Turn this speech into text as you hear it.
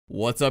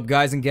What's up,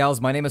 guys and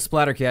gals? My name is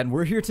Splattercat, and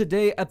we're here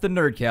today at the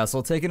Nerd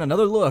Castle taking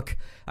another look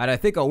at, I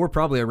think we're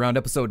probably around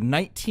episode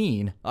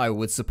 19, I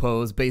would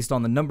suppose, based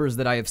on the numbers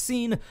that I have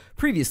seen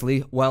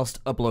previously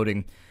whilst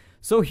uploading.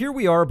 So here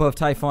we are above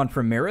Typhon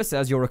Primaris.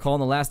 As you'll recall in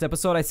the last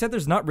episode, I said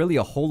there's not really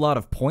a whole lot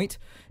of point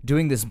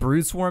doing this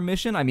Brood Swarm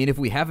mission. I mean, if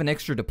we have an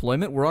extra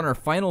deployment, we're on our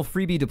final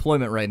freebie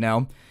deployment right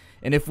now.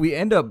 And if we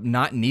end up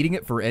not needing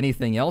it for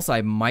anything else,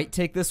 I might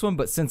take this one,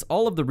 but since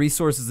all of the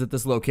resources at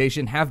this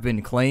location have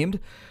been claimed,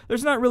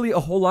 there's not really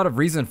a whole lot of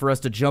reason for us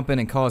to jump in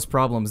and cause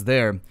problems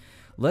there.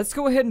 Let's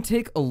go ahead and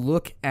take a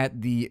look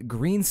at the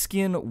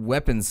Greenskin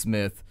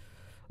Weaponsmith.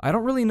 I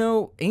don't really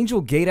know. Angel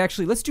Gate,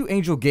 actually. Let's do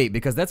Angel Gate,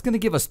 because that's going to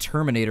give us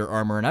Terminator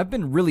armor, and I've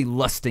been really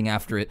lusting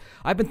after it.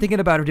 I've been thinking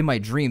about it in my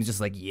dreams,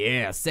 just like,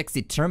 yeah,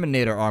 sexy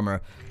Terminator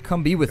armor.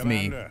 Come be with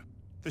me.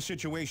 The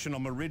situation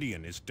on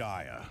Meridian is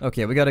dire.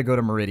 Okay, we gotta go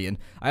to Meridian.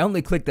 I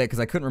only clicked that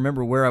because I couldn't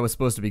remember where I was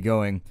supposed to be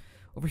going.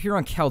 Over here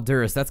on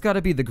Calderis, that's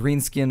gotta be the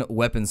Greenskin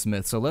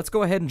Weaponsmith. So let's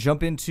go ahead and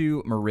jump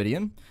into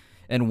Meridian.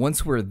 And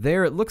once we're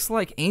there, it looks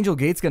like Angel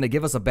Gate's gonna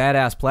give us a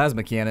badass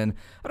plasma cannon.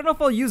 I don't know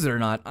if I'll use it or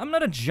not. I'm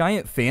not a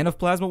giant fan of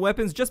plasma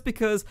weapons just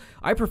because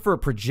I prefer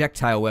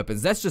projectile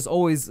weapons. That's just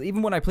always,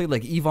 even when I played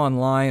like EVE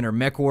Online or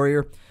Mech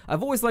Warrior,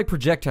 I've always liked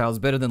projectiles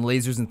better than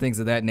lasers and things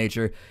of that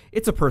nature.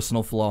 It's a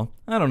personal flaw.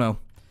 I don't know.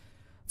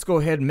 Let's go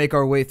ahead and make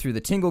our way through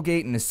the Tingle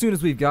Gate, and as soon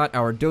as we've got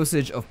our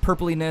dosage of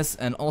purpliness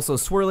and also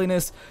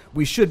swirliness,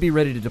 we should be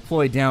ready to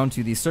deploy down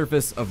to the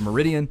surface of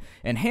Meridian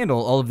and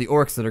handle all of the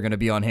orcs that are going to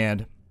be on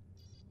hand.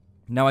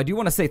 Now, I do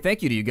want to say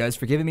thank you to you guys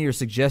for giving me your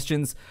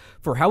suggestions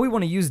for how we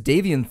want to use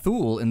Davian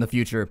Thule in the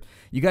future.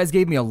 You guys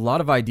gave me a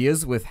lot of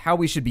ideas with how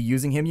we should be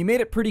using him. You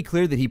made it pretty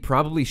clear that he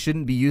probably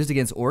shouldn't be used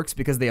against orcs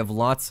because they have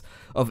lots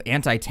of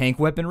anti-tank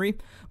weaponry.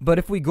 But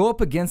if we go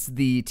up against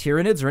the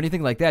Tyranids or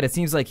anything like that, it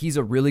seems like he's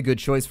a really good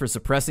choice for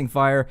suppressing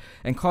fire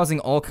and causing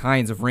all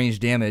kinds of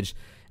ranged damage.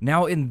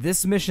 Now, in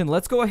this mission,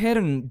 let's go ahead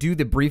and do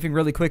the briefing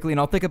really quickly, and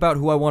I'll think about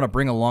who I want to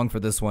bring along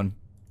for this one.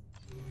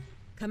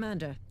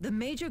 Commander, the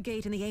major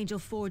gate in the Angel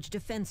Forge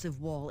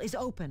defensive wall is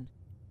open.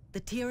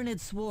 The Tyranid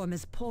swarm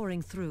is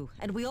pouring through,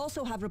 and we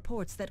also have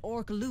reports that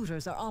orc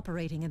looters are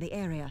operating in the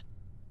area.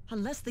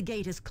 Unless the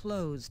gate is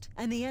closed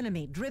and the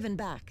enemy driven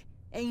back,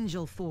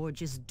 Angel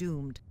Forge is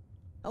doomed.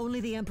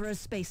 Only the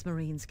Emperor's Space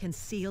Marines can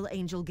seal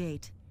Angel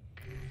Gate.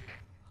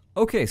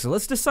 Okay, so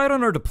let's decide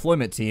on our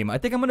deployment team. I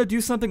think I'm going to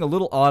do something a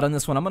little odd on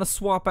this one. I'm going to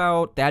swap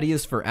out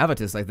Thaddeus for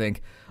Avitus, I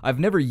think. I've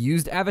never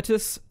used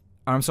Avitus.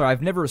 I'm sorry,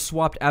 I've never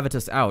swapped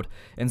Avitus out,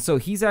 and so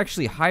he's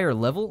actually higher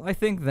level, I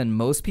think, than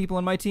most people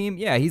on my team.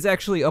 Yeah, he's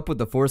actually up with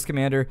the Force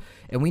Commander,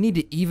 and we need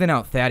to even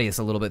out Thaddeus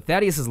a little bit.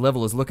 Thaddeus'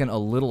 level is looking a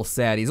little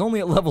sad. He's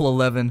only at level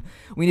 11.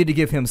 We need to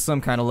give him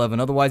some kind of 11,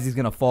 otherwise he's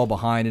going to fall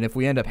behind, and if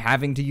we end up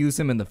having to use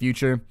him in the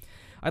future,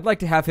 I'd like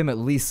to have him at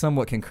least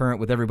somewhat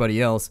concurrent with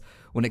everybody else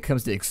when it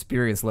comes to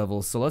experience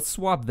levels, so let's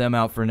swap them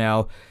out for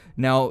now.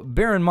 Now,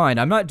 bear in mind,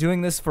 I'm not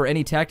doing this for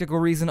any tactical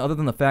reason other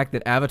than the fact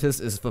that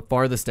Avitus is the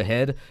farthest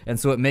ahead, and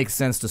so it makes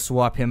sense to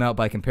swap him out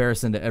by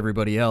comparison to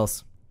everybody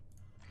else.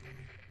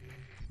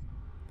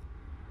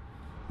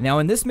 Now,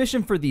 in this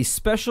mission for the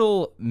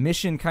special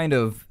mission kind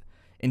of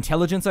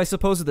intelligence, I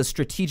suppose, of the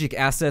strategic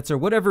assets or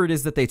whatever it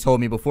is that they told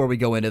me before we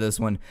go into this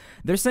one,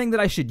 they're saying that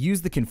I should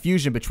use the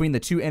confusion between the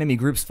two enemy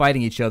groups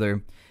fighting each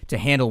other to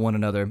handle one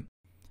another.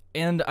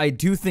 And I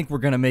do think we're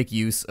going to make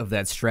use of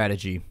that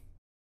strategy.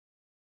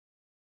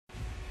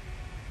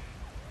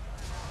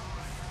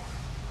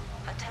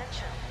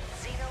 Attention,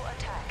 Xeno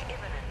attack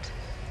imminent.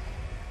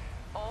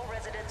 All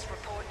residents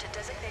report to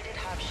designated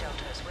half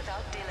shelters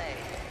without delay.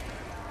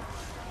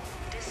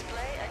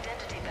 Display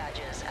identity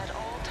badges at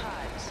all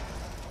times.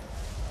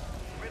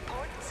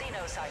 Report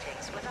Xeno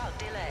sightings without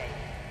delay.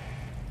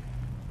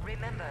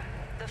 Remember,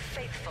 the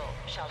faithful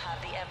shall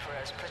have the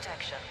Emperor's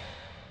protection.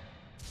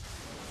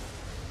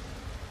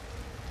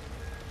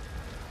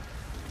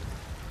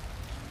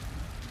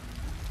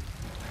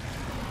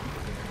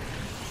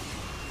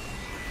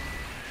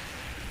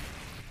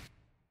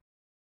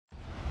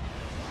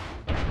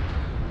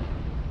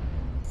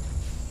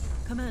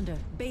 Commander,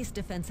 base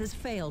defenses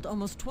failed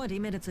almost 20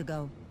 minutes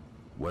ago.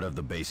 What of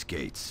the base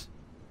gates?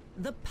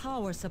 The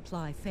power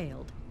supply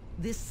failed.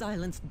 This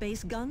silenced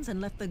base guns and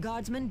left the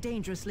guardsmen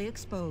dangerously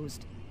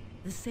exposed.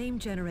 The same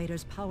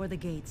generators power the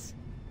gates.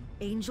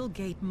 Angel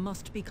Gate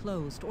must be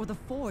closed, or the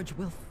forge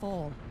will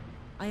fall.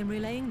 I am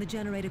relaying the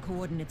generator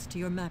coordinates to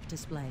your map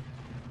display.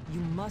 You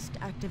must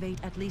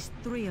activate at least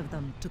 3 of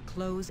them to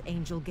close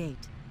Angel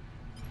Gate.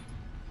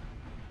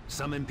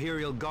 Some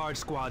Imperial Guard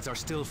squads are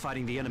still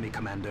fighting the enemy,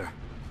 Commander.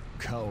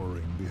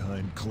 Cowering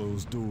behind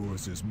closed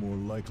doors is more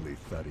likely,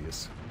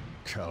 Thaddeus.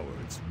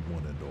 Cowards,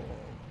 one and all.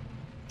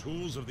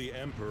 Tools of the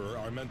Emperor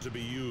are meant to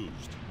be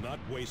used, not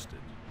wasted.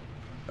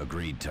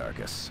 Agreed,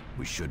 Tarkus.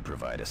 We should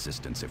provide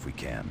assistance if we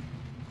can.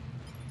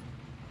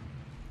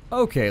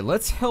 Okay,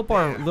 let's help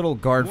our little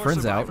guard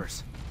friends out.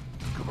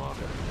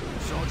 Commander,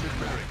 Sergeant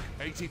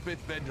Merrick, 85th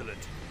Vendulant.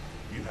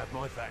 You have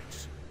my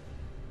thanks.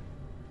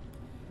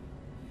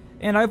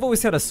 And I've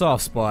always had a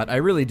soft spot, I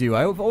really do.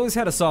 I've always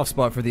had a soft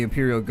spot for the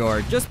Imperial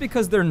Guard, just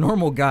because they're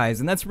normal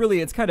guys, and that's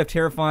really, it's kind of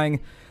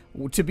terrifying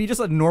to be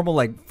just a normal,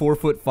 like,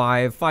 4'5",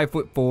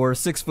 5'4",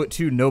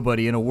 6'2"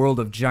 nobody in a world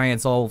of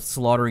giants all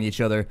slaughtering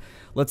each other.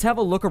 Let's have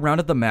a look around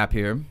at the map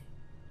here.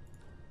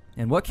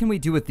 And what can we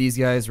do with these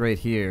guys right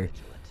here?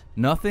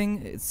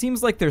 Nothing. It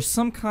seems like there's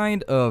some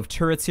kind of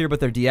turrets here,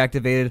 but they're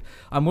deactivated.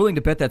 I'm willing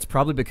to bet that's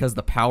probably because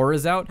the power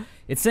is out.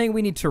 It's saying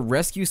we need to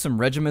rescue some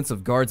regiments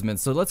of guardsmen,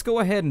 so let's go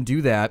ahead and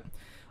do that.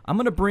 I'm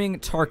going to bring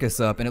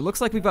Tarkus up, and it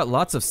looks like we've got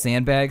lots of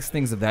sandbags,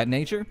 things of that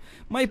nature.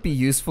 Might be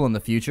useful in the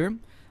future.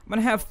 I'm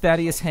going to have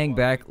Thaddeus hang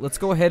back. Let's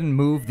go ahead and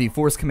move the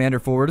Force Commander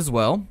forward as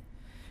well.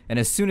 And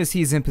as soon as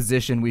he's in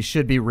position, we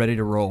should be ready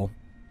to roll.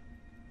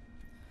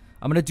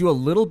 I'm going to do a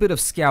little bit of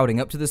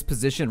scouting up to this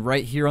position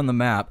right here on the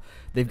map.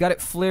 They've got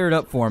it flared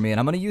up for me, and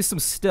I'm going to use some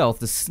stealth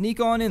to sneak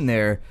on in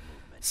there,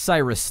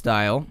 Cyrus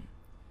style,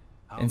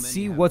 and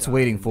see what's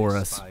waiting for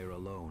us.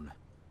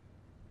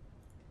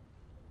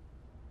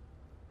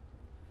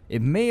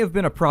 It may have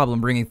been a problem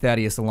bringing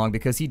Thaddeus along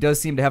because he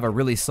does seem to have a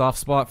really soft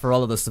spot for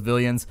all of the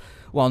civilians.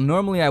 While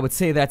normally I would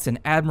say that's an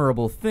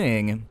admirable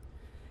thing,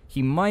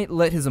 he might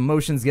let his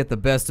emotions get the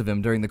best of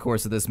him during the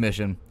course of this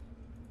mission.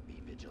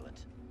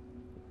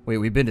 Wait,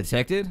 we've been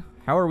detected?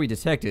 How are we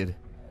detected?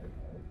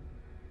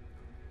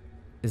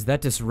 Is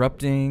that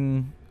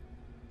disrupting?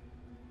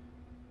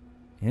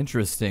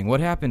 Interesting.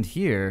 What happened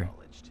here?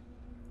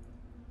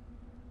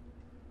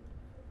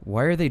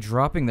 Why are they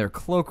dropping their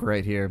cloak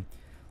right here?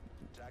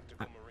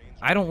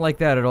 I don't like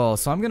that at all,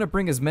 so I'm going to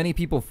bring as many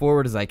people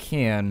forward as I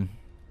can.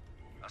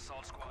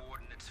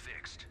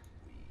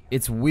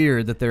 It's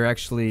weird that they're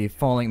actually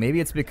falling.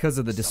 Maybe it's because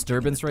of the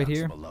disturbance right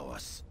here.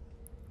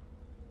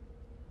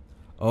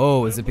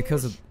 Oh, is it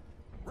because of...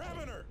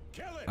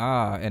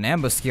 Ah, an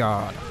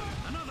ambuscade.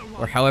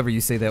 Or however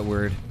you say that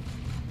word.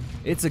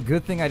 It's a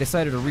good thing I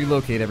decided to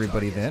relocate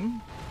everybody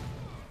then.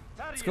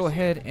 Let's go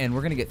ahead and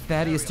we're going to get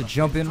Thaddeus to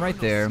jump in right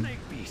there.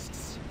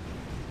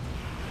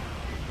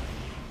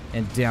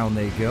 And down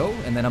they go.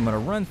 And then I'm going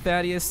to run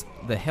Thaddeus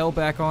the hell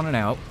back on and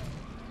out.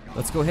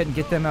 Let's go ahead and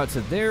get them out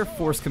to there.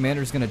 Force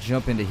Commander's going to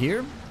jump into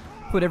here.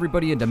 Put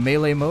everybody into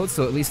melee mode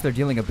so at least they're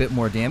dealing a bit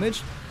more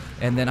damage.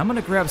 And then I'm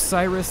going to grab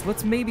Cyrus.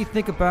 Let's maybe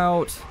think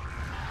about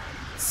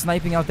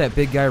sniping out that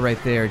big guy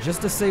right there,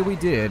 just to say we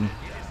did.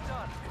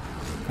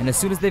 And as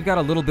soon as they've got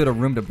a little bit of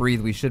room to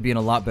breathe, we should be in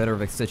a lot better of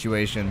a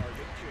situation.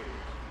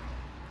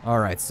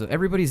 Alright, so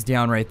everybody's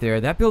down right there.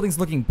 That building's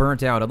looking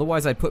burnt out,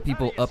 otherwise I'd put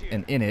people up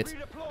and in it.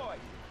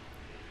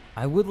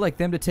 I would like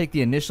them to take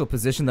the initial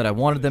position that I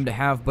wanted them to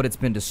have, but it's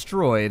been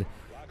destroyed.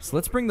 So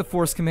let's bring the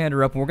Force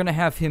Commander up, and we're going to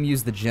have him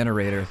use the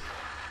generator.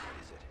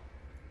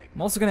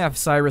 I'm also going to have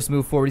Cyrus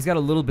move forward. He's got a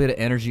little bit of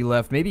energy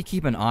left. Maybe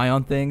keep an eye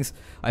on things.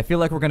 I feel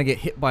like we're going to get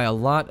hit by a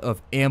lot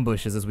of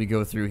ambushes as we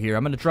go through here.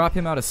 I'm going to drop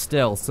him out of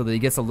stealth so that he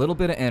gets a little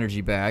bit of energy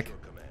back.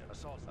 I'm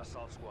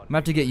going to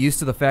have to get used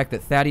to the fact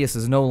that Thaddeus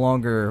is no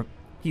longer...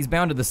 He's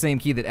bound to the same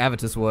key that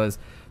Avitus was,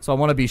 so I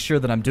want to be sure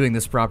that I'm doing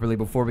this properly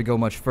before we go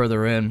much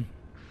further in.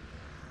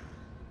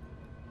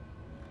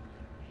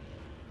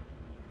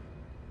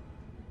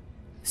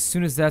 As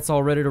soon as that's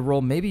all ready to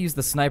roll, maybe use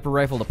the sniper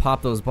rifle to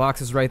pop those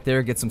boxes right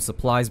there, get some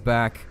supplies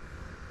back.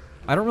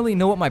 I don't really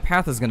know what my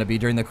path is going to be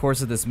during the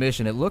course of this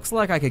mission. It looks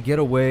like I could get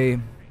away...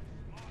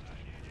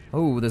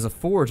 Oh, there's a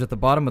forge at the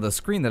bottom of the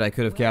screen that I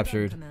could have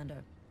captured.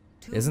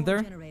 Isn't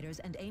there?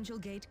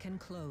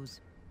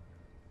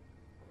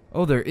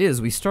 Oh, there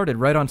is. We started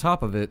right on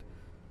top of it.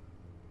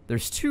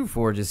 There's two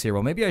forges here.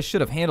 Well, maybe I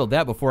should have handled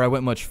that before I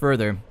went much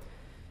further.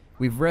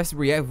 We've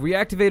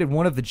reactivated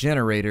one of the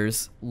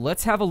generators.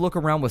 Let's have a look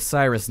around with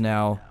Cyrus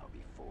now.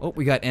 Oh,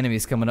 we got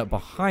enemies coming up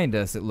behind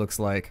us, it looks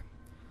like.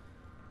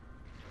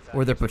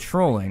 Or they're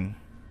patrolling.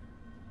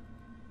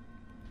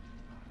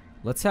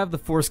 Let's have the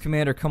Force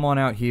Commander come on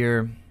out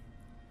here.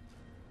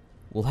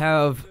 We'll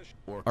have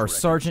our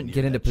Sergeant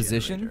get into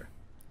position.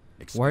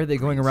 Why are they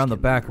going around the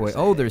back way?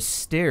 Oh, there's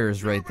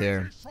stairs right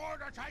there.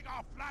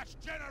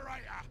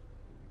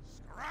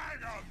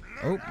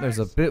 Oh, there's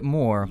a bit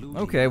more.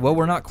 Okay, well,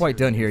 we're not quite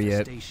done here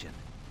yet.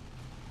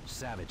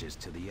 Savages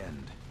to the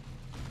end.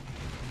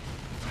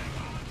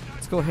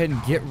 Let's go ahead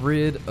and get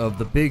rid of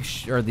the big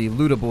the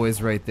Luda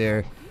boys right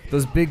there.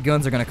 Those big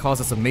guns are going to cause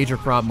us a major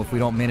problem if we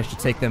don't manage to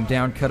take them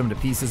down, cut them to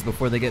pieces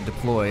before they get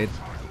deployed.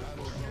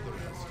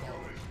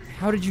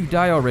 How did you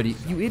die already?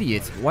 You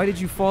idiot. Why did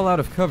you fall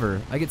out of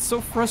cover? I get so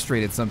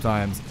frustrated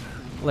sometimes.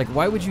 Like,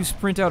 why would you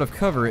sprint out of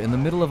cover in the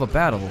middle of a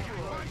battle?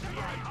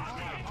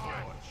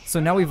 So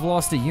now we've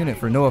lost a unit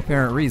for no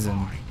apparent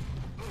reason.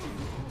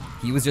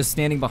 He was just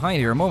standing behind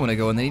here a moment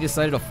ago, and then he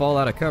decided to fall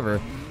out of cover.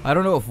 I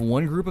don't know if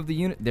one group of the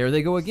unit... There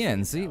they go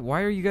again. See?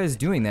 Why are you guys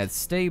doing that?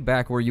 Stay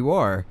back where you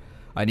are.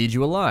 I need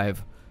you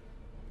alive.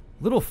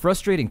 Little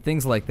frustrating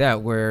things like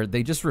that, where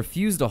they just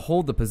refuse to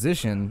hold the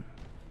position.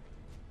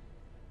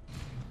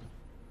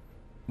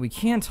 We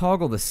can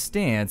toggle the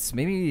stance.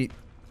 Maybe...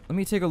 Let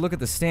me take a look at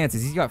the stance.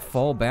 Has he got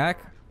fall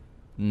back?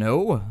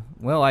 No?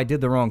 Well, I did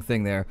the wrong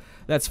thing there.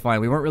 That's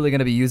fine. We weren't really going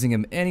to be using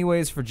him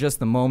anyways for just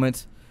the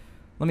moment.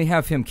 Let me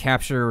have him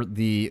capture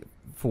the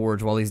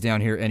forge while he's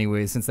down here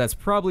anyways, since that's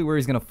probably where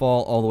he's going to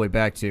fall all the way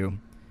back to.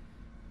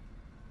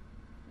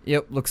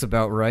 Yep, looks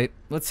about right.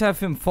 Let's have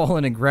him fall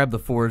in and grab the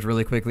forge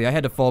really quickly. I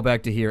had to fall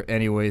back to here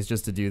anyways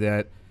just to do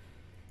that.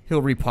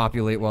 He'll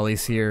repopulate while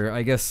he's here.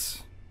 I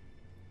guess...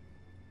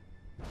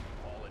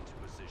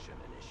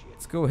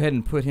 let's go ahead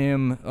and put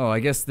him... oh, I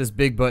guess this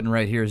big button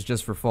right here is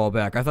just for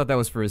fallback. I thought that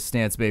was for his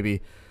stance,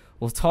 baby.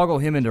 We'll toggle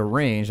him into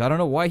range. I don't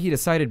know why he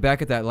decided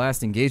back at that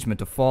last engagement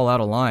to fall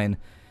out of line.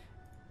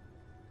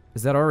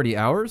 Is that already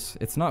ours?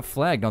 It's not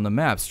flagged on the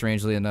map,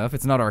 strangely enough.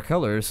 It's not our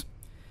colors.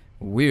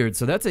 Weird.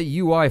 So that's a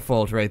UI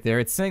fault right there.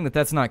 It's saying that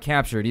that's not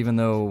captured, even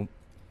though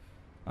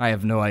I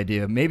have no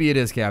idea. Maybe it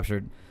is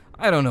captured.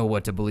 I don't know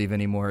what to believe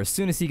anymore. As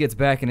soon as he gets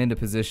back and into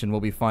position, we'll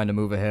be fine to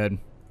move ahead.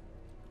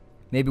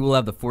 Maybe we'll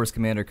have the Force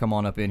Commander come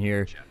on up in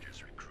here.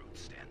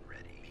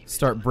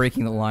 Start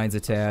breaking the lines a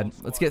tad.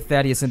 Let's get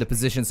Thaddeus into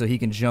position so he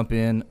can jump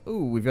in.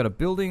 Ooh, we've got a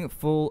building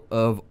full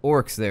of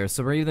orcs there.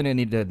 So we're either going to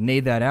need to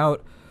nade that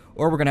out,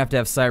 or we're going to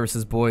have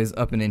Cyrus's boys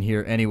up and in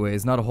here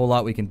anyways. Not a whole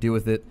lot we can do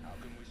with it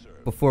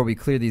before we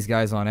clear these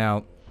guys on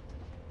out.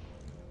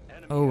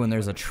 Oh, and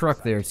there's a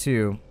truck there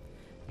too.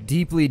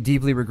 Deeply,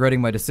 deeply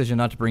regretting my decision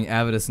not to bring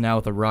Avidus now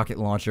with a rocket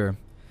launcher.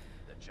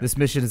 This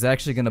mission is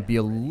actually going to be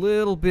a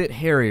little bit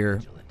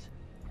hairier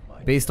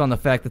based on the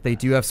fact that they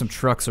do have some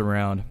trucks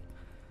around.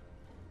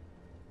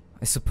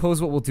 I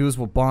suppose what we'll do is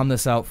we'll bomb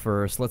this out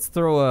first. Let's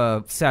throw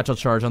a satchel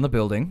charge on the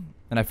building.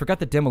 And I forgot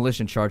the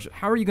demolition charge.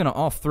 How are you going to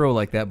off-throw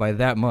like that by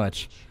that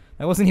much?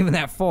 That wasn't even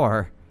that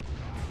far.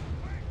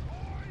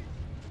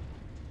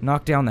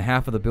 Knock down the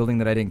half of the building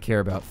that I didn't care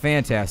about.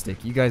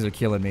 Fantastic. You guys are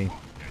killing me.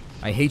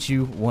 I hate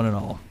you, one and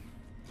all.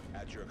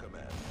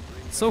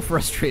 So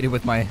frustrated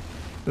with my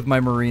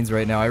Marines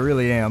right now. I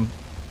really am.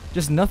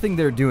 Just nothing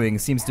they're doing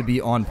seems to be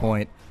on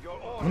point.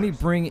 Let me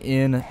bring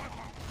in...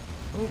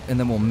 oh, and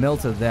then we'll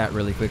melt that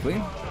really quickly.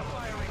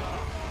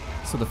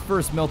 So the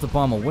first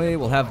melt-a-bomb away,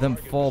 we'll have them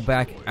fall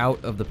back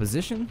out of the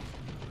position.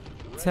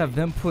 Let's have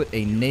them put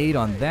a nade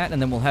on that,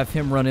 and then we'll have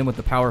him run in with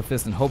the power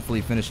fist and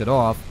hopefully finish it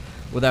off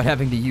without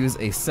having to use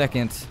a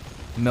second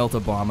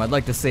melt-a-bomb. I'd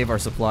like to save our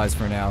supplies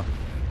for now.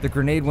 The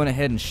grenade went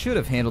ahead and should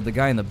have handled the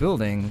guy in the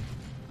building.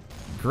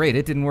 Great,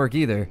 it didn't work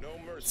either.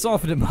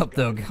 Softened him up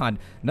though. God,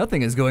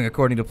 nothing is going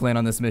according to plan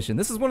on this mission.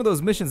 This is one of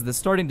those missions that's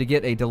starting to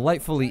get a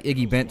delightfully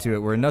Iggy bent to it,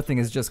 where nothing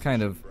is just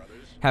kind of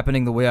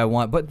happening the way I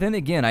want. But then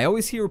again, I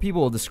always hear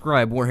people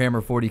describe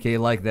Warhammer 40k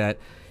like that.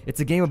 It's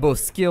a game of both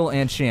skill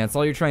and chance.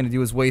 All you're trying to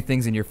do is weigh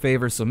things in your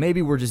favor, so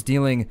maybe we're just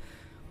dealing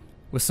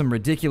with some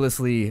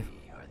ridiculously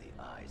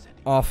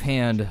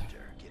offhand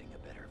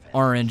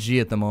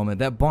RNG at the moment.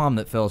 That bomb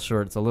that fell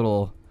short, it's a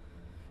little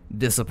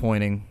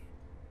disappointing.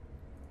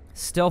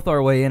 Stealth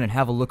our way in and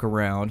have a look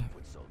around.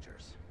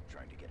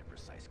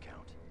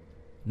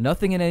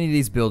 Nothing in any of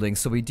these buildings,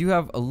 so we do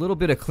have a little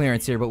bit of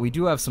clearance here, but we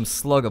do have some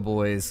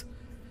slug-a-boys,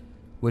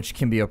 which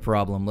can be a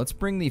problem. Let's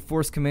bring the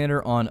Force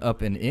Commander on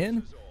up and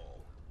in.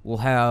 We'll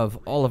have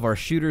all of our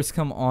shooters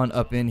come on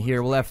up in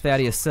here. We'll have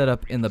Thaddeus set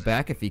up in the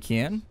back if he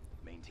can.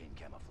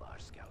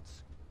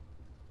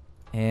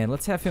 And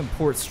let's have him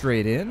port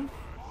straight in.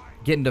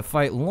 Get into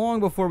fight long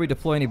before we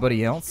deploy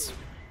anybody else.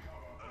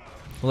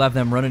 We'll have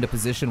them run into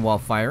position while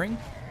firing.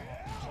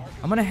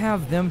 I'm going to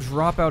have them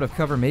drop out of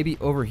cover maybe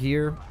over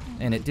here.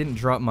 And it didn't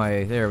drop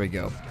my... there we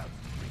go.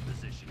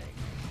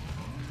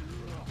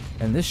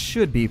 And this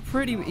should be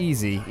pretty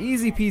easy.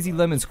 Easy peasy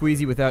lemon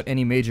squeezy without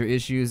any major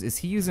issues. Is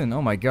he using...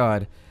 oh my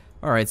god.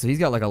 Alright, so he's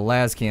got like a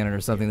las cannon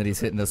or something that he's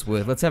hitting us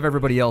with. Let's have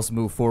everybody else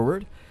move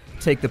forward.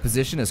 Take the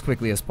position as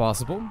quickly as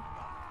possible.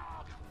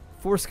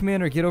 Force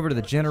Commander, get over to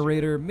the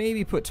generator.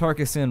 Maybe put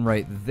Tarkus in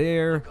right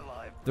there.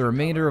 The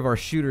remainder of our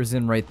shooters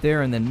in right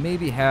there. And then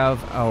maybe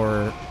have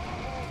our...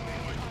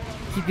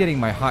 keep getting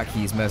my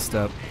hotkeys messed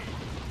up.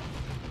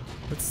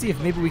 Let's see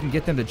if maybe we can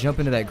get them to jump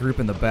into that group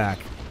in the back.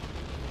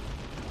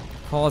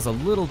 Cause a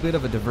little bit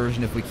of a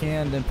diversion if we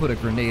can, then put a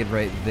grenade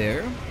right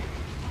there.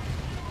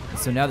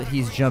 So now that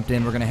he's jumped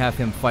in, we're going to have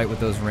him fight with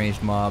those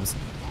ranged mobs.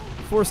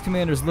 Force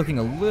Commander's looking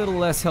a little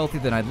less healthy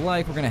than I'd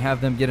like. We're going to have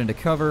them get into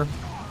cover.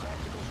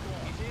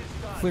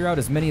 Clear out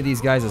as many of these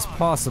guys as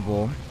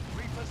possible.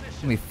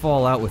 Let me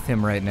fall out with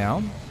him right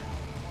now.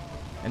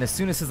 And as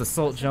soon as his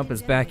assault jump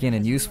is back in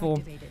and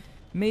useful,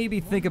 maybe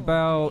think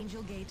about...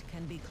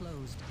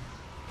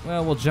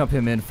 well, we'll jump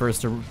him in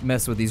first to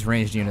mess with these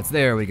ranged units.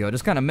 There we go.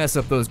 Just kind of mess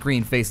up those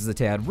green faces a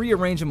tad.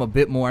 Rearrange them a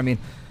bit more. I mean,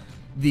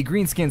 the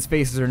greenskins'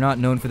 faces are not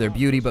known for their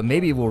beauty, but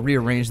maybe we'll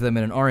rearrange them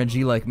in an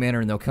RNG-like manner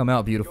and they'll come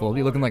out beautiful. They'll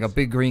be looking like a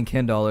big green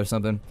Ken doll or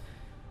something.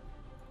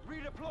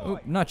 Oh,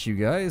 not you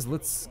guys.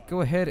 Let's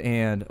go ahead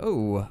and...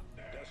 oh.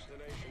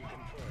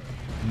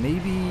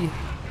 Maybe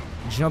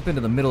jump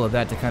into the middle of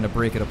that to kind of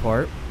break it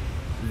apart.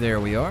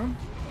 There we are.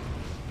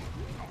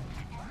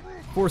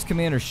 Force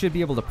Commander should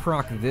be able to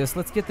proc this.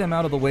 Let's get them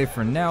out of the way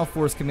for now.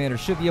 Force Commander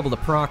should be able to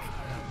proc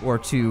or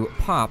to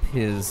pop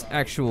his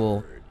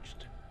actual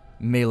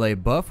melee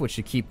buff, which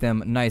should keep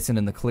them nice and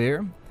in the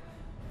clear.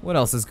 What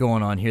else is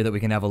going on here that we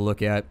can have a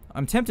look at?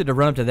 I'm tempted to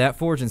run up to that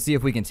forge and see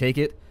if we can take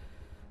it.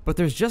 But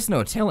there's just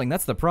no telling.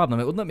 That's the problem.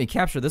 It wouldn't let me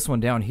capture this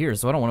one down here,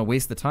 so I don't want to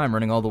waste the time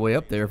running all the way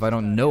up there if I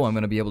don't know I'm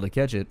going to be able to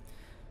catch it.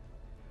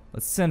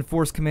 Let's send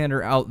Force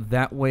Commander out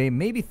that way.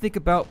 Maybe think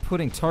about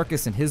putting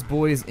Tarkus and his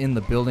boys in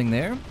the building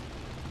there.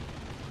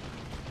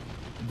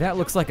 That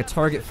looks like a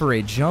target for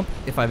a jump,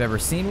 if I've ever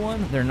seen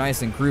one. They're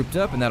nice and grouped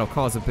up, and that'll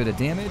cause a bit of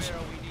damage.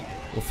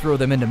 We'll throw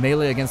them into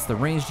melee against the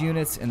ranged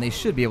units, and they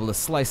should be able to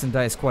slice and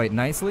dice quite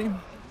nicely.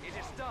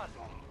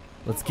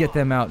 Let's get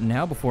them out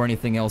now before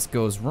anything else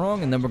goes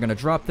wrong, and then we're going to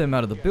drop them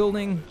out of the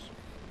building,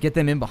 get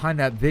them in behind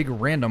that big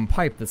random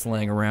pipe that's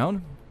laying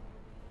around.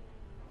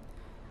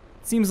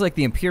 Seems like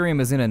the Imperium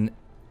is in a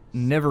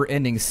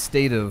never-ending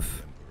state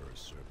of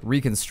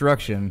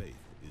reconstruction.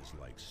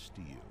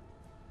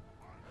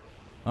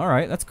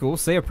 Alright, that's cool.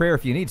 Say a prayer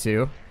if you need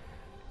to.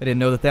 I didn't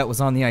know that that was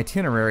on the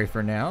itinerary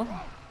for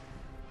now.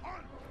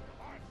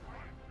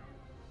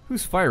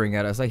 Who's firing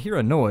at us? I hear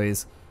a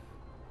noise.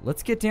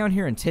 Let's get down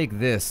here and take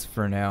this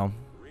for now.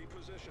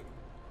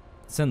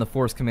 Send the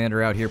Force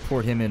Commander out here,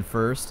 port him in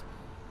first.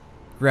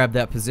 Grab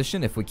that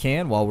position if we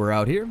can while we're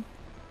out here.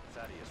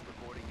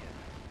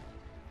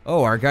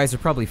 Oh, our guys are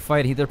probably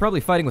fighting. They're probably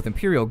fighting with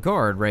Imperial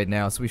Guard right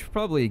now, so we should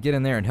probably get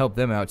in there and help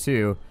them out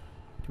too.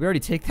 Did we already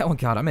take that one?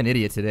 God, I'm an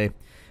idiot today.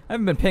 I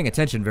haven't been paying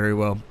attention very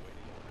well.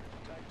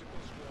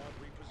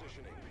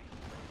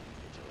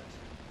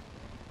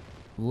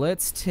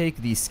 Let's take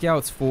the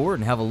scouts forward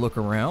and have a look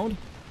around.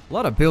 A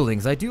lot of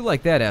buildings. I do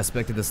like that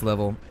aspect of this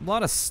level. A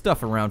lot of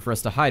stuff around for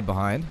us to hide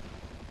behind.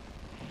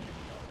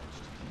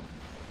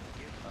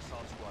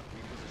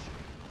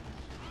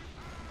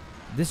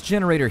 This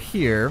generator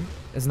here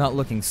is not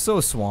looking so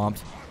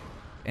swamped,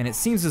 and it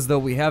seems as though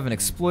we have an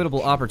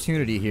exploitable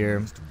opportunity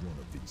here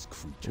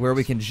where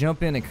we can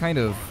jump in and kind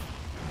of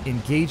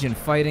engage in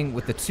fighting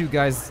with the two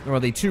guys, or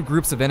the two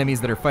groups of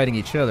enemies that are fighting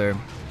each other.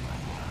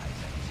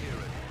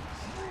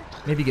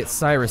 Maybe get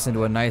Cyrus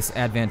into a nice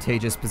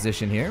advantageous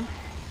position here.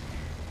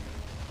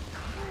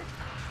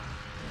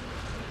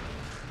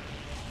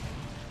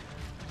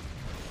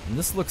 And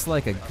this looks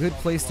like a good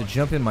place to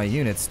jump in my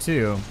units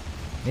too.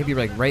 Maybe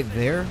like right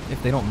there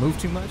if they don't move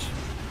too much.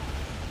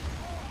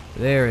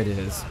 There it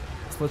is.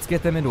 So let's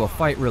get them into a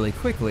fight really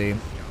quickly.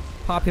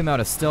 Pop him out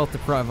of stealth to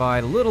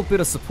provide a little bit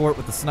of support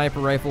with the sniper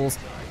rifles.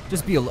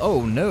 Just be a...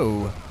 oh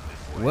no.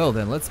 Well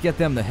then, let's get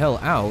them the hell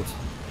out.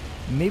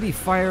 Maybe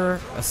fire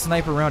a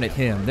sniper round at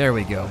him. There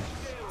we go.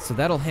 So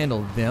that'll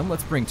handle them.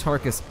 Let's bring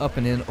Tarkus up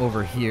and in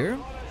over here.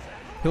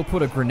 He'll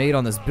put a grenade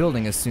on this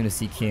building as soon as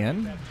he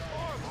can.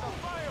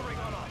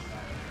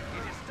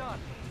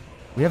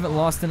 We haven't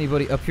lost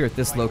anybody up here at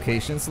this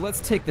location, so let's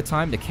take the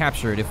time to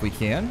capture it if we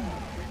can.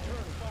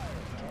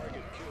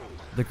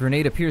 The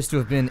grenade appears to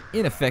have been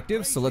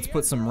ineffective, so let's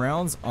put some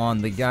rounds on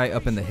the guy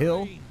up in the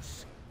hill,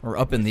 or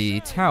up in the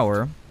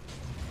tower.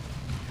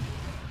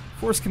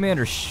 Force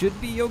Commander should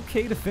be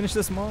okay to finish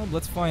this mob.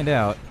 Let's find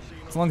out.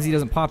 As long as he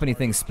doesn't pop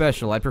anything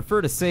special. I'd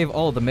prefer to save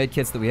all of the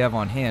medkits that we have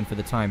on hand for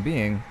the time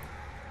being.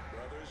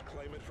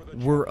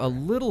 We're a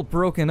little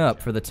broken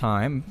up for the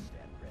time.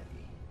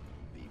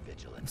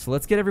 So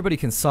let's get everybody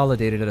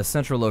consolidated at a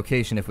central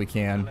location if we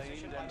can.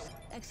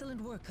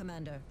 Excellent work,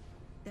 Commander.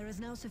 There is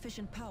now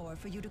sufficient power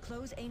for you to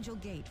close Angel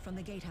Gate from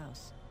the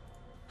gatehouse.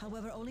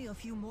 However, only a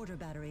few mortar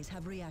batteries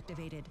have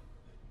reactivated.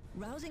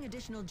 Rousing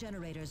additional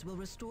generators will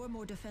restore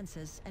more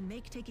defenses and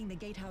make taking the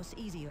gatehouse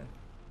easier.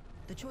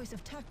 The choice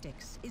of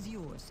tactics is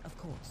yours, of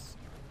course.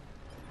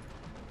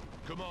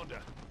 Commander,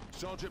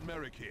 Sergeant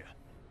Merrick here.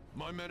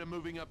 My men are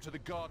moving up to the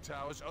guard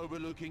towers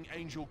overlooking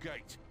Angel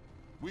Gate.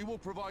 We will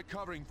provide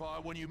covering fire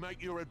when you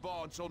make your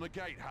advance on the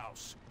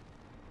gatehouse.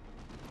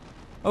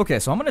 Okay,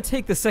 so I'm going to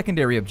take the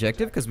secondary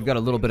objective because we've got a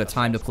little bit of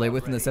time to play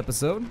with in this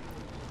episode.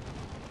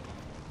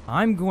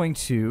 I'm going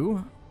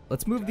to...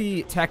 let's move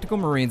the tactical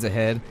marines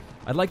ahead.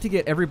 I'd like to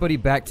get everybody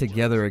back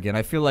together again.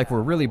 I feel like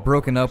we're really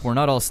broken up. We're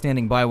not all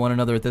standing by one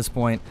another at this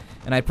point,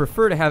 and I'd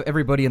prefer to have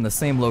everybody in the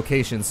same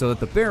location so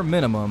that the bare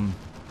minimum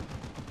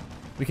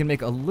we can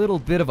make a little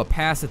bit of a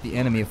pass at the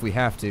enemy if we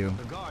have to.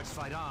 The guards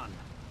fight on.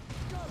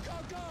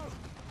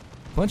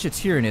 Bunch of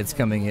Tyranids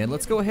coming in.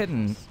 Let's go ahead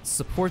and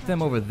support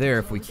them over there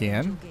if we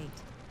can.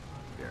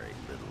 Very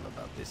little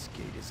about this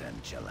gate is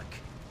angelic.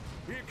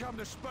 Here come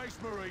the Space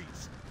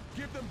Marines.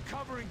 Give them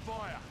covering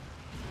fire.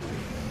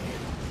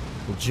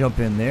 We'll jump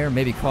in there,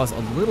 maybe cause a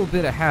little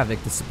bit of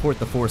havoc to support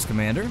the Force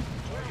Commander.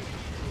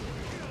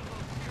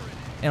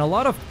 And a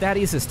lot of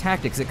Thaddeus'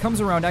 tactics, it comes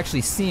around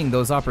actually seeing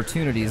those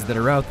opportunities that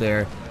are out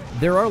there.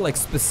 There are like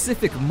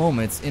specific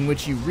moments in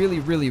which you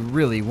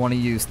really want to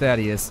use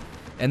Thaddeus,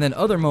 and then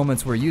other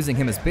moments where using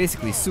him is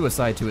basically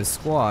suicide to his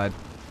squad.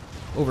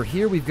 Over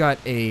here we've got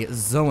a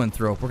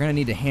Zoanthrope. We're going to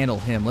need to handle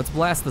him. Let's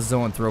blast the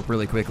Zoanthrope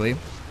really quickly.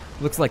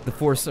 Looks like the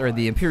Force or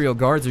the Imperial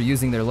Guards are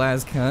using their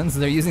las guns.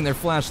 They're using their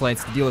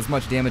flashlights to deal as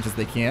much damage as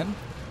they can.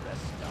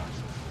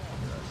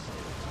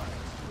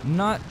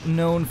 Not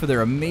known for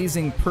their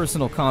amazing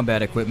personal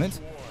combat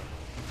equipment.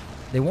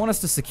 They want us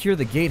to secure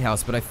the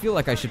gatehouse, but I feel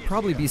like I should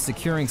probably be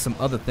securing some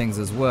other things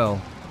as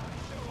well.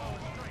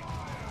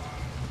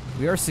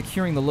 We are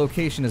securing the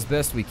location as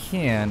best we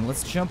can.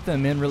 Let's jump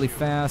them in really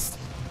fast.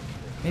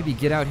 Maybe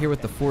get out here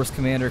with the Force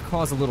Commander,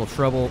 cause a little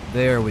trouble.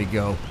 There we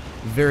go.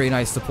 Very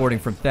nice supporting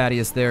from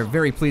Thaddeus there.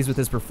 Very pleased with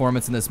his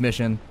performance in this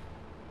mission.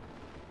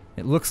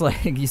 It looks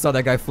like you saw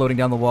that guy floating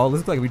down the wall. It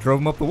looks like we drove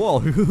him up the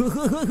wall.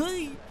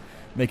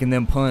 Making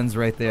them puns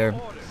right there.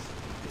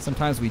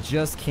 Sometimes we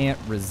just can't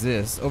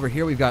resist. Over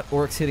here we've got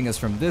orcs hitting us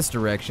from this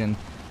direction.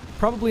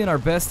 Probably in our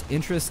best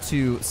interest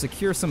to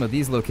secure some of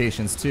these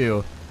locations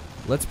too.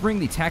 Let's bring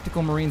the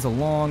tactical marines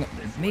along.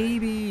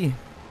 Maybe...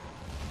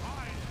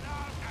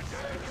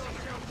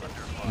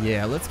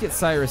 yeah, let's get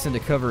Cyrus into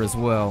cover as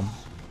well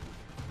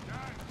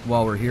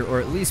while we're here, or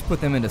at least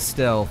put them into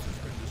stealth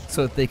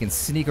so that they can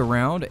sneak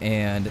around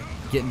and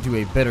get into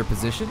a better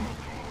position.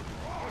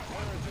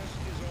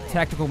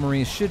 Tactical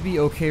marines should be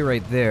okay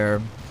right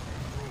there.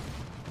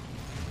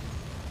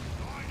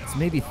 Let's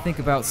maybe think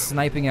about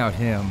sniping out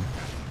him.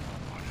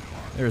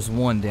 There's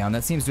one down.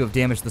 That seems to have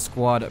damaged the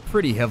squad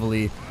pretty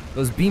heavily.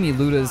 Those beamy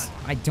lutas,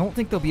 I don't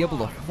think they'll be able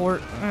to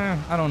hort.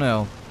 I don't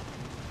know.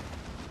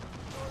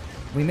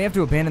 We may have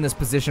to abandon this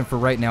position for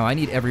right now. I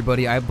need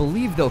everybody. I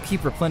believe they'll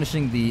keep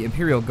replenishing the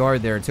Imperial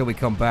Guard there until we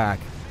come back.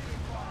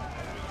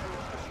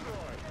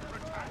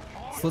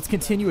 So let's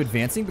continue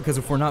advancing, because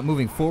if we're not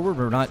moving forward,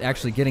 we're not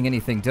actually getting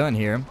anything done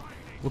here.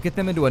 We'll get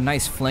them into a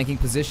nice flanking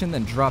position,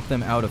 then drop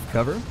them out of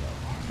cover.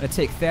 I'm going to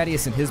take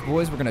Thaddeus and his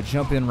boys. We're going to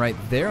jump in right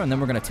there, and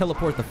then we're going to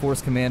teleport the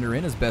Force Commander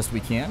in as best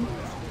we can.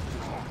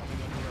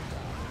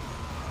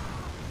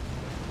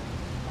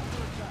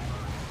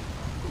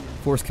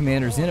 Force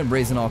Commander's in and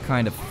raising all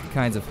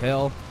kinds of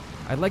hell.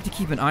 I'd like to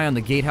keep an eye on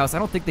the gatehouse. I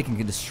don't think they can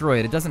destroy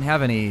it. It doesn't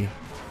have any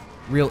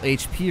real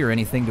HP or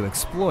anything to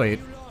exploit.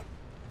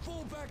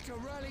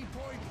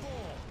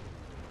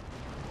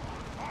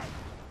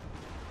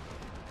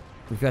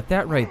 We've got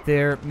that right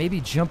there. Maybe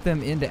jump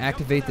them in to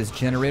activate this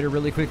generator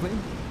really quickly.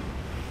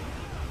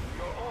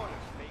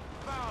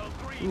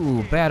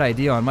 Ooh, bad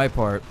idea on my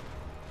part.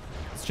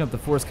 Let's jump the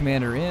Force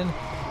Commander in.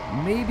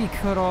 Maybe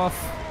cut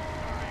off...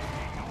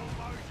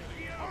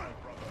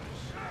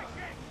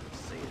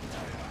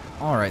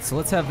 alright, so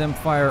let's have them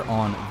fire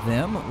on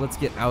them. Let's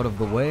get out of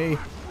the way.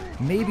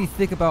 Maybe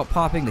think about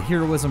popping the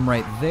heroism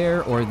right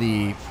there, or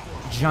the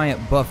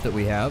giant buff that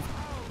we have.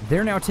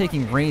 They're now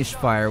taking ranged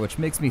fire, which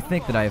makes me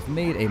think that I have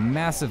made a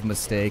massive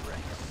mistake.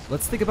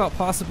 Let's think about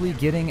possibly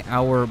getting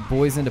our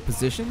boys into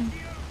position.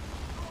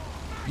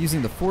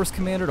 Using the Force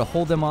Commander to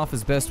hold them off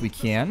as best we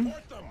can.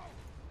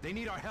 They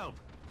need our help.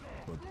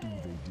 But do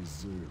they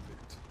deserve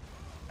it?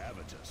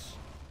 Avitus.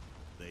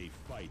 They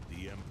fight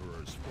the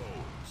Emperor's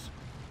foes.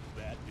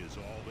 That is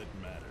all that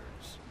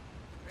matters.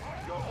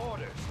 Your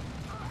orders.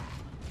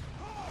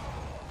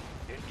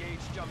 Engage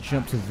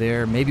Jump to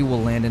there. Maybe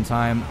we'll land in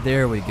time.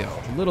 There we go.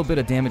 A little bit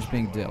of damage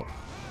being dealt.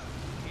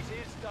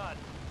 It is done.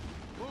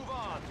 Move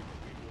on.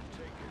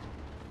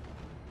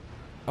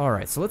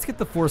 Alright, so let's get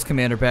the Force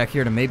Commander back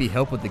here to maybe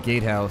help with the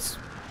gatehouse.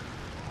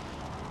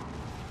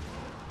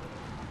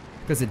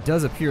 Because it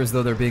does appear as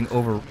though they're being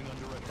over...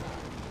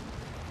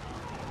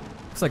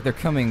 looks like they're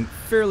coming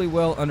fairly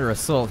well under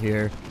assault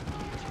here.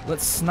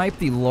 Let's snipe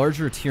the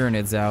larger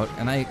Tyranids out,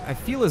 and I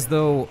feel as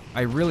though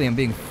I really am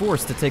being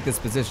forced to take this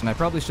position. I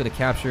probably should have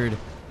captured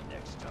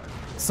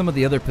some of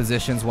the other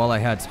positions while I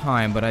had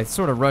time, but I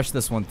sort of rushed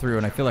this one through,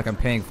 and I feel like I'm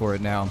paying for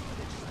it now.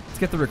 Let's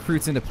get the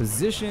recruits into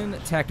position,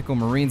 tactical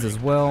marines as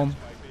well.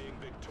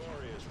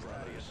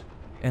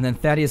 And then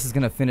Thaddeus is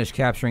going to finish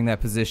capturing that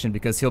position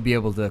because he'll be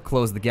able to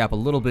close the gap a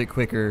little bit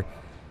quicker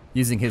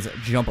using his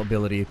jump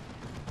ability.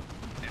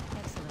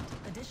 Excellent.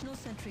 Additional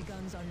sentry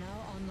guns are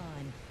now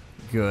online.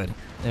 Good.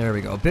 There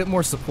we go. A bit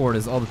more support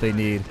is all that they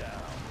need.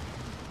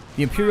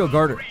 The Imperial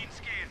Guard...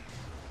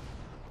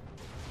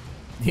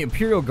 the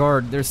Imperial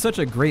Guard, they're such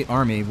a great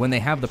army when they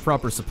have the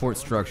proper support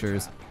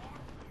structures.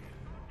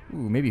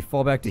 Ooh, maybe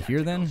fall back to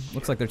here then?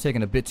 Looks like they're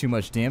taking a bit too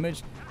much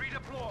damage.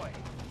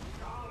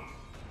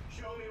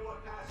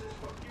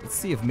 Let's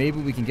see if maybe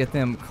we can get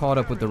them caught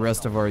up with the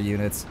rest of our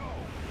units.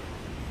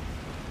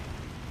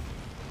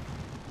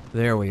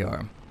 There we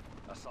are.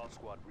 Assault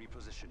squad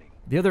repositioning.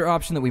 The other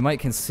option that we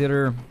might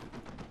consider...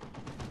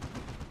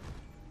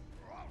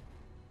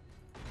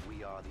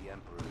 We are the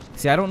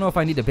Emperor's. see, I don't know if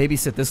I need to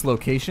babysit this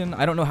location.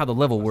 I don't know how the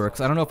level works.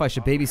 I don't know if I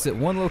should babysit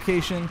one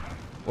location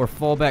or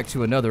fall back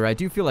to another. I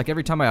do feel like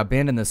every time I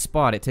abandon this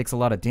spot, it takes a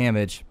lot of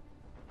damage.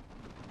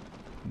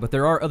 But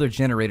there are other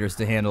generators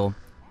to handle.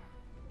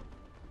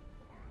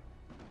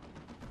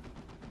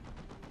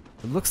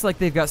 It looks like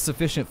they've got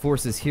sufficient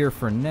forces here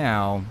for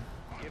now.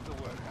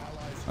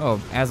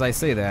 Oh, as I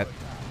say that.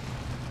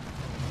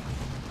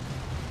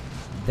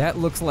 That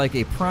looks like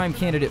a prime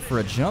candidate for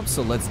a jump,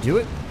 so let's do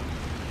it.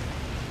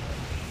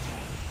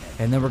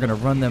 And then we're going to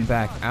run them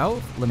back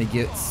out. Let me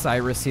get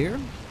Cyrus here.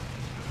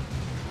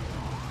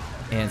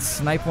 And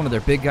snipe one of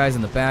their big guys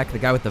in the back. The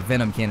guy with the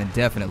venom cannon,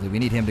 definitely. We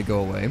need him to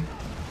go away.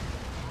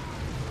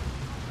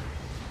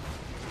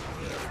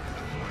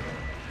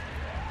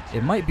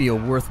 It might be a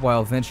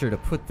worthwhile venture to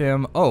put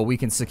them... oh, we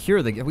can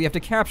secure the... we have to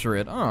capture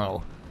it.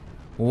 Oh.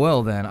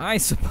 Well then, I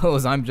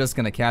suppose I'm just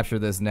going to capture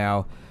this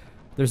now.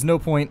 There's no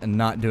point in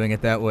not doing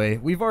it that way.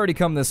 We've already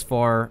come this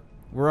far.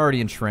 We're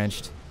already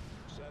entrenched.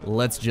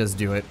 Let's just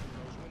do it.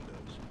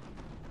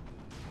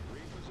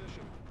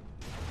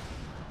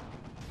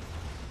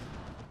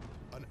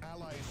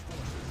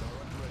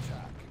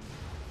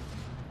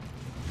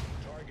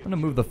 I'm gonna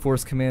move the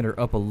Force Commander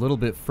up a little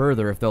bit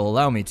further if they'll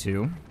allow me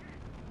to.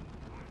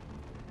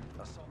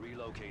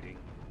 Relocating.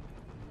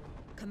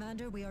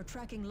 Commander, we are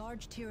tracking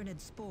large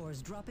Tyranid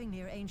spores dropping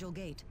near Angel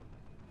Gate.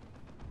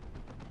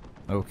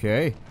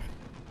 Okay.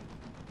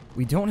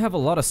 We don't have a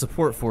lot of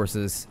support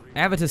forces.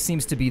 Avitus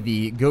seems to be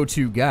the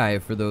go-to guy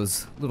for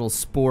those little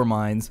spore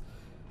mines.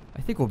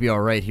 I think we'll be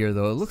alright here,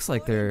 though. It looks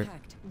like they're...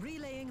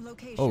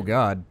 Oh,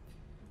 God.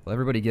 Well,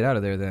 everybody get out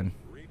of there, then.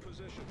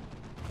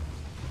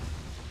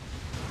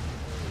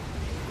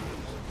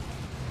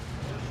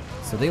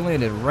 So they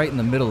landed right in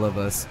the middle of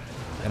us.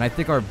 And I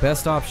think our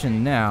best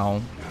option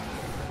now...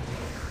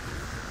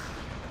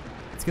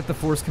 Let's get the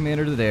Force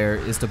Commander to there,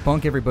 is to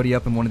bunk everybody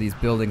up in one of these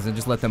buildings and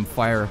just let them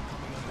fire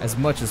as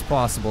much as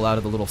possible out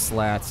of the little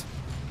slats.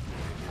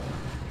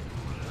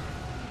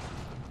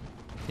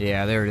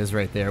 Yeah, there it is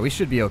right there. We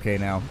should be okay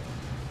now.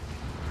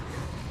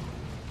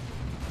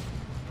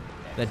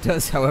 That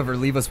does, however,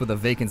 leave us with a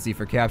vacancy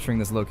for capturing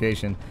this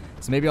location.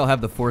 So maybe I'll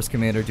have the Force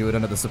Commander do it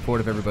under the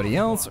support of everybody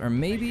else, or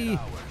maybe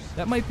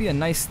that might be a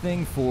nice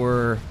thing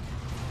for...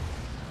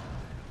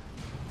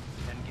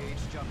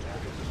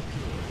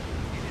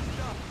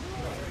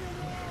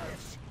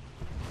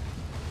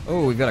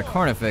 Oh, we've got a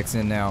Carnifex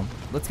in now.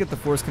 Let's get the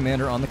Force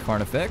Commander on the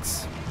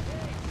Carnifex.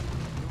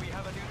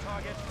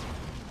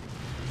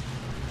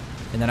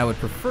 And then I would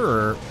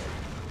prefer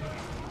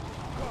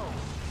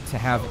to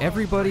have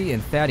everybody in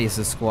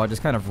Thaddeus' squad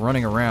just kind of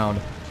running around,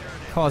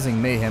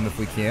 causing mayhem if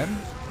we can.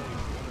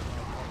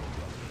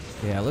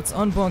 Yeah, let's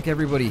unbunk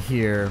everybody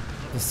here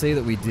to say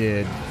that we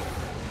did.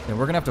 And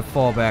we're going to have to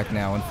fall back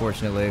now,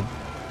 unfortunately.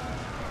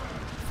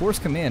 Force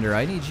Commander,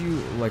 I need you,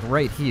 like,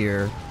 right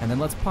here. And then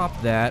let's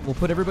pop that. We'll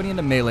put everybody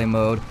into melee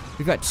mode.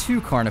 We've got two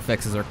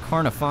Carnifexes, or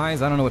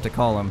Carnifis, I don't know what to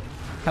call them.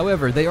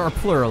 However, they are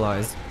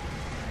pluralized.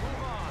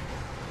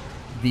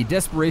 The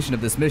desperation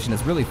of this mission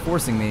is really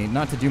forcing me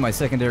not to do my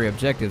secondary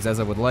objectives as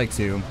I would like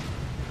to.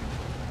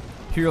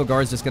 Imperial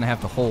Guard's just going to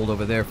have to hold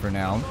over there for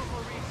now.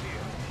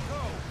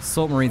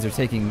 Assault Marines are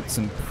taking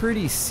some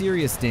pretty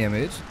serious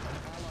damage.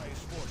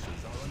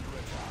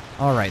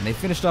 Alright, and they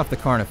finished off the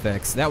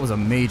Carnifex. That was a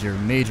major,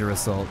 major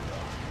assault.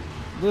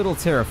 Little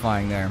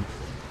terrifying there.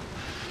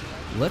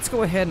 Let's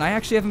go ahead, and I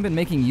actually haven't been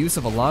making use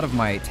of a lot of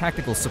my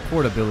tactical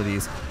support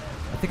abilities.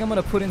 I think I'm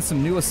going to put in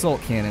some new assault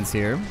cannons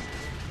here.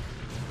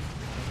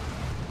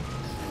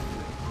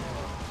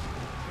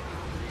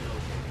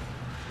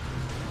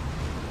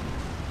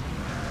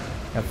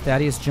 Have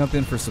Thaddeus jump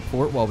in for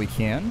support while we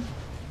can.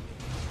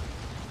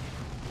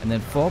 And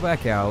then fall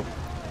back out.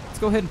 Let's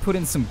go ahead and put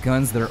in some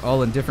guns that are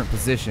all in different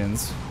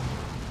positions.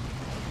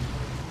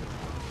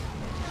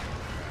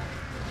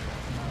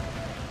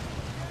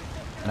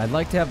 And I'd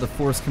like to have the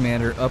Force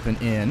Commander up and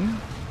in.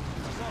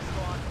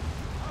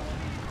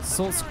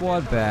 Assault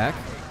Squad back.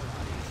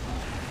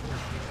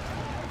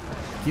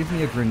 Give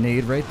me a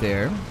grenade right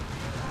there.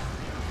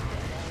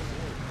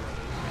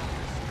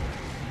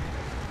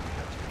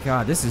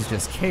 God, this is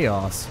just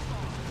chaos.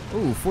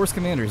 Ooh, Force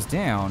Commander's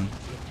down.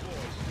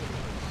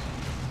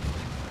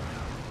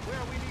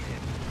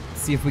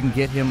 Let's see if we can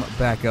get him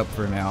back up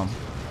for now.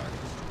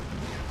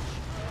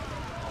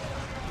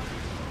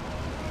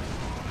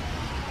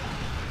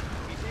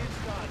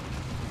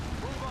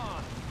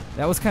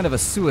 That was kind of a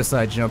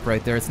suicide jump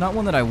right there. It's not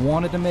one that I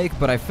wanted to make,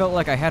 but I felt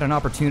like I had an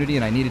opportunity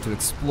and I needed to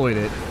exploit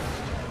it.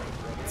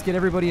 Let's get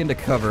everybody into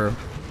cover.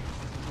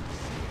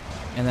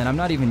 And then I'm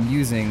not even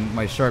using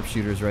my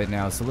sharpshooters right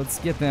now, so let's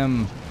get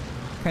them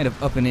kind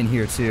of up and in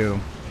here too.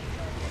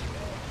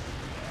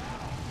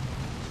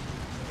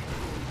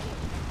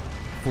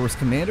 Force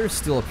Commander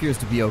still appears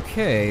to be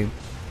okay.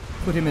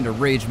 Put him into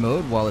rage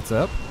mode while it's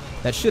up.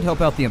 That should help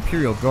out the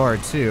Imperial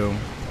Guard too.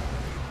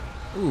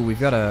 Ooh, we've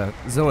got a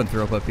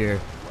Zoanthrope up here.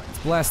 Let's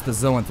blast the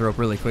Zoanthrope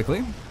really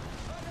quickly.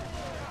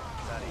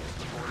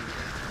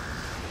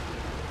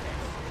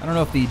 I don't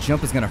know if the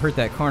jump is going to hurt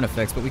that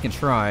Carnifex, but we can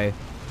try.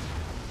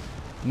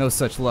 No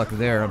such luck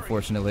there,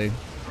 unfortunately.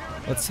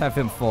 Let's have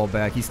him fall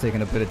back. He's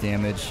taking a bit of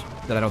damage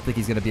that I don't think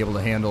he's going to be able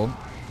to handle.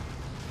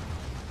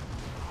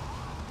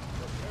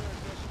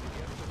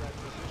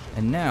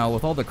 And now,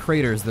 with all the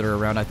craters that are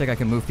around, I think I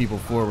can move people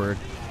forward.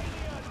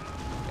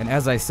 And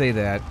as I say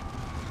that,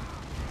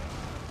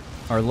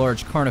 our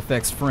large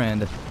Carnifex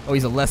friend... Oh,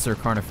 he's a lesser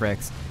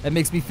Carnifex. That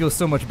makes me feel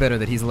so much better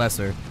that he's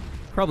lesser.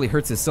 Probably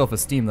hurts his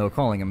self-esteem, though,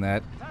 calling him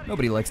that.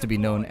 Nobody likes to be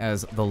known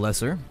as the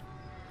lesser.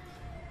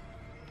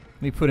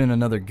 Let me put in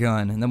another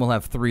gun, and then we'll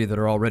have 3 that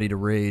are all ready to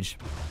rage.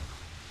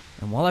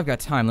 And while I've got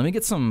time, let me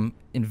get some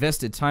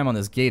invested time on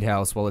this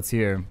gatehouse while it's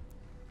here.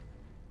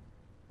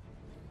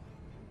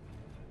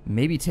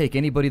 Maybe take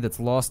anybody that's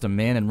lost a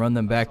man and run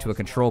them back to a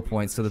control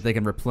point so that they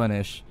can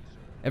replenish.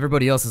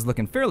 Everybody else is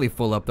looking fairly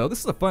full up, though. This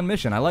is a fun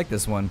mission. I like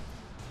this one.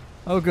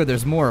 Oh, good.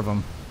 There's more of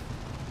them.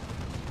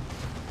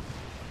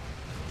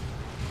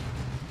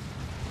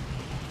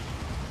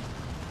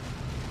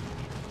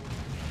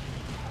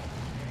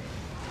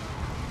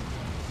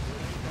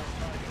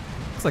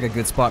 Looks like a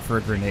good spot for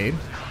a grenade.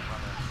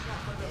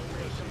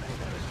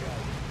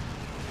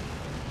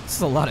 This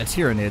is a lot of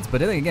Tyranids,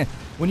 but then again,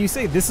 when you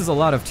say this is a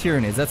lot of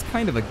Tyranids, that's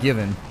kind of a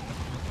given.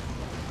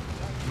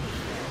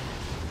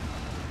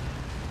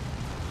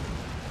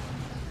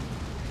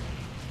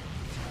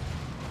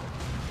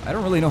 I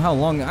don't really know how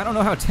long, I don't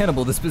know how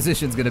tenable this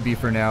position's gonna be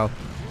for now.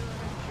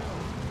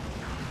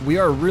 We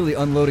are really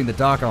unloading the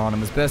dock on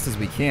him as best as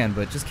we can,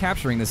 but just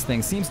capturing this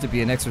thing seems to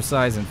be an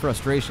exercise in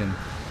frustration.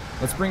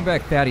 Let's bring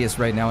back Thaddeus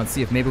right now and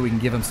see if maybe we can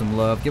give him some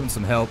love, give him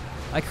some help.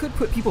 I could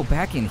put people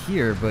back in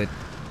here, but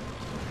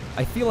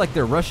I feel like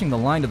they're rushing the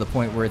line to the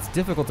point where it's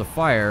difficult to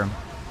fire.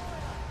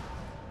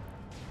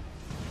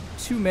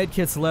 2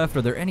 medkits left.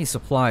 Are there any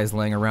supplies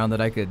laying around that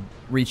I could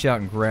reach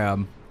out and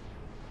grab?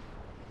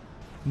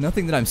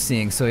 Nothing that I'm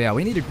seeing, so yeah,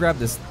 we need to grab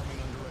this.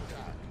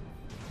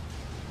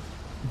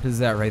 What is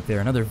that right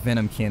there? Another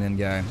venom cannon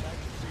guy.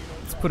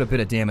 Let's put a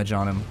bit of damage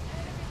on him.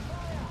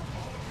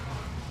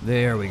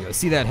 There we go.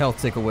 See that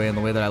health tick away in the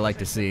way that I like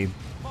to see.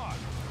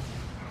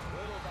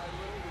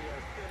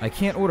 I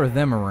can't order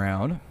them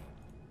around.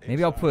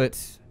 Maybe I'll put...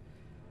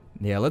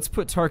 Yeah, let's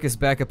put Tarkus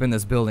back up in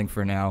this building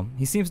for now.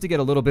 He seems to get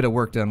a little bit of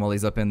work done while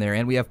he's up in there,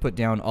 and we have put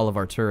down all of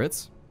our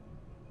turrets.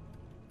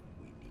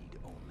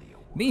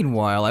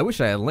 Meanwhile, I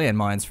wish I had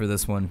landmines for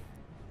this one.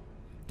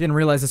 Didn't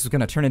realize this was going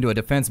to turn into a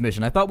defense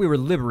mission. I thought we were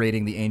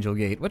liberating the Angel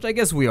Gate, which I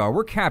guess we are.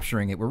 We're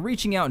capturing it. We're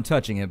reaching out and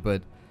touching it,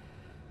 but...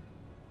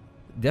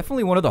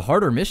 Definitely one of the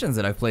harder missions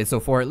that I've played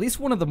so far. At least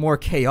one of the more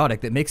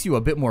chaotic that makes you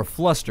a bit more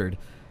flustered.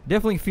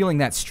 Definitely feeling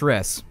that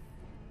stress.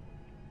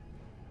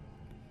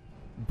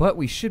 But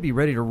we should be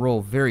ready to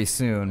roll very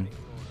soon.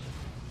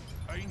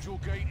 Angel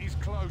Gate is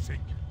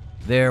closing.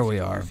 There we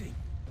are.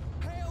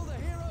 Hail the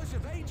heroes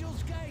of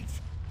Angel's Gate!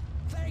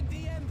 Thank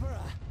the Emperor!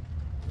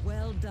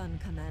 Well done,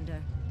 Commander.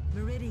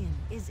 Meridian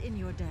is in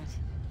your debt.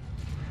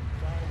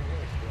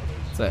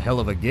 It's a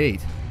hell of a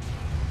gate.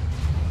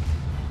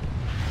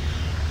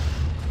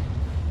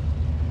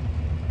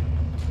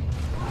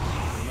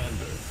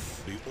 Commander,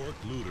 the Orc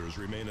looters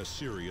remain a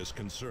serious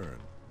concern.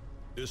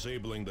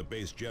 Disabling the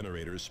base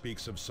generators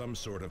speaks of some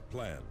sort of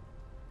plan.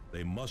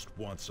 They must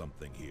want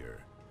something here.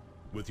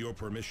 With your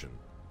permission,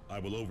 I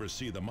will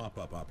oversee the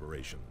mop-up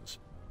operations.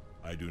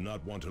 I do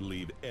not want to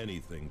leave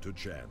anything to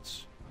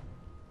chance.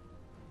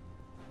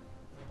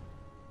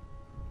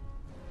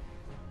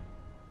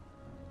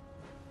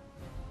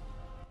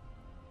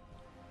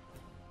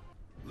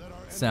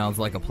 Sounds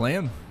like a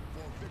plan.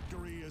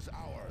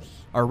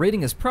 Our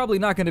rating is probably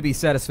not going to be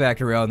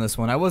satisfactory on this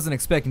one. I wasn't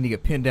expecting to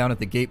get pinned down at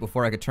the gate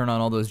before I could turn on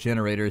all those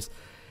generators.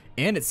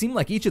 And it seemed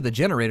like each of the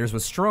generators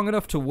was strong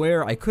enough to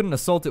where I couldn't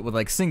assault it with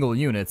like single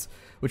units,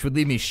 which would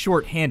leave me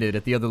short-handed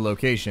at the other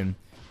location.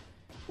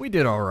 We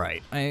did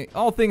alright.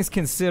 All things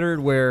considered,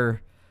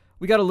 where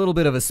we got a little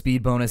bit of a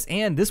speed bonus,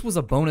 and this was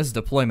a bonus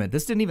deployment.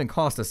 This didn't even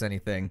cost us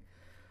anything.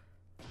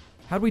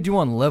 How'd we do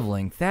on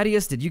leveling?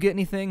 Thaddeus, did you get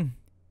anything?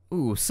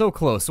 Ooh, so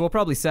close. So we'll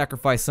probably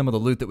sacrifice some of the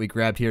loot that we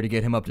grabbed here to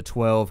get him up to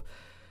 12.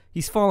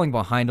 He's falling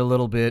behind a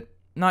little bit.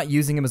 Not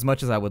using him as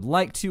much as I would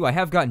like to. I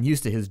have gotten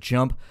used to his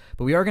jump,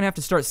 but we are going to have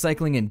to start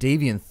cycling in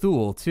Davian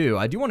Thule, too.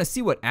 I do want to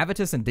see what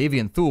Avitus and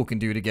Davian Thule can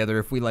do together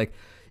if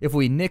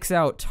we nix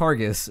out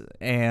Targus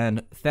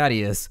and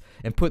Thaddeus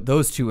and put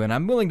those two in.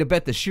 I'm willing to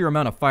bet the sheer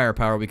amount of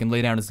firepower we can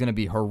lay down is going to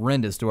be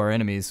horrendous to our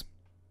enemies.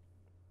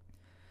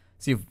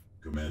 See if...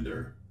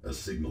 Commander, a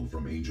signal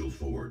from Angel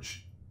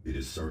Forge. It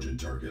is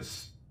Sergeant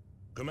Targus.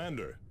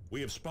 Commander, we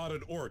have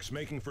spotted orcs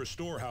making for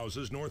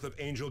storehouses north of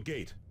Angel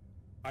Gate.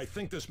 I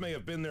think this may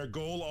have been their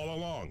goal all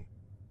along.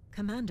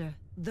 Commander,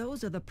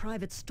 those are the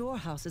private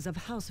storehouses of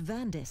House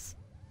Vandis.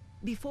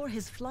 Before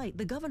his flight,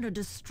 the governor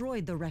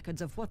destroyed the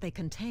records of what they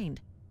contained.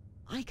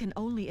 I can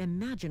only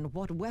imagine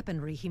what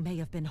weaponry he may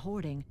have been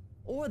hoarding,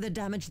 or the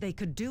damage they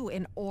could do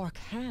in orc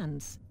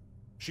hands.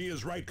 She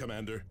is right,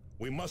 Commander.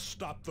 We must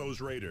stop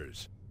those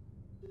raiders.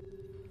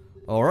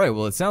 Alright,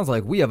 well it sounds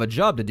like we have a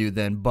job to do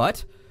then,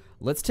 but...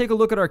 Let's take a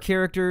look at our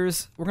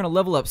characters. We're going to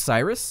level up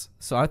Cyrus,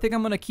 so I think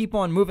I'm going to keep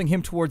on moving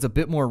him towards a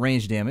bit more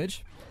range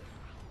damage.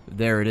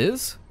 There it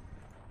is.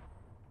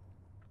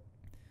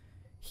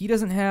 He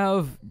doesn't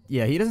have...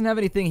 Yeah, he doesn't have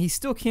anything. He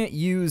still can't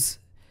use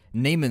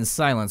Naaman's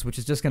Silence, which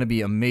is just going to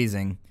be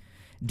amazing.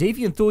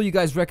 Davian Thule, you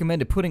guys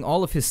recommended putting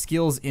all of his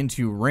skills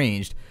into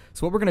ranged.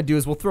 So what we're going to do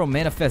is we'll throw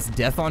Manifest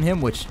Death on him,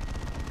 which...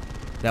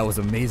 That was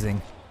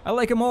amazing. I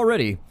like him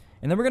already.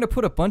 And then we're going to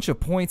put a bunch of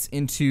points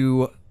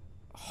into...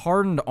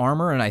 Hardened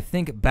Armor, and I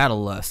think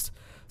Battle Lust.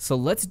 So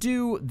let's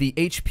do the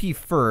HP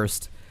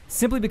first,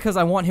 simply because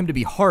I want him to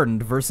be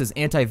hardened versus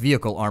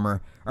anti-vehicle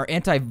armor, or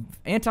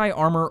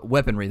anti-armor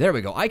weaponry. There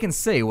we go. I can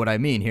say what I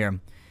mean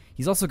here.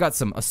 He's also got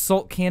some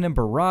Assault Cannon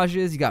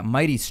barrages. You got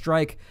Mighty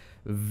Strike.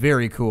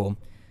 Very cool.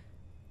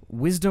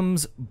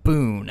 Wisdom's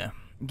Boon.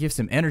 Gives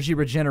him energy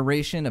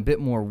regeneration, a bit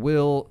more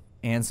will,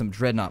 and some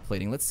Dreadnought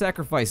plating. Let's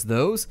sacrifice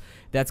those.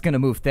 That's going to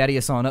move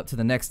Thaddeus on up to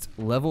the next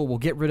level. We'll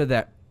get rid of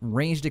that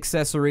ranged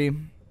accessory.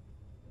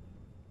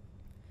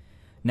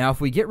 Now,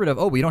 if we get rid of...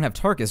 Oh, we don't have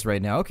Tarkus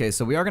right now. Okay,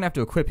 so we are going to have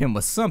to equip him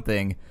with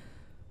something.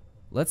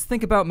 let's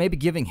think about maybe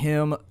giving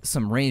him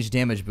some range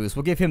damage boost.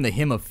 We'll give him the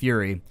Hymn of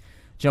Fury.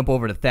 Jump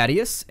over to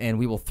Thaddeus, and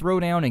we will throw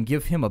down and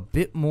give him a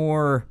bit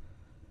more...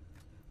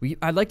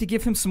 I'd like to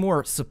give him some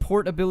more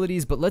support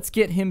abilities, but let's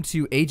get him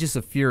to Aegis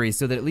of Fury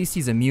so that at least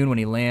he's immune when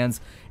he lands,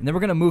 and then we're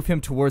going to move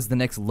him towards the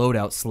next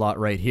loadout slot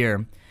right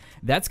here.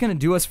 That's going to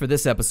do us for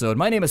this episode.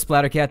 My name is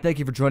Splattercat. Thank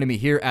you for joining me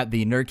here at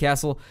the Nerd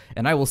Castle,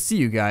 and I will see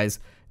you guys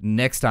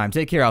next time.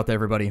 Take care out there,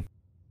 everybody.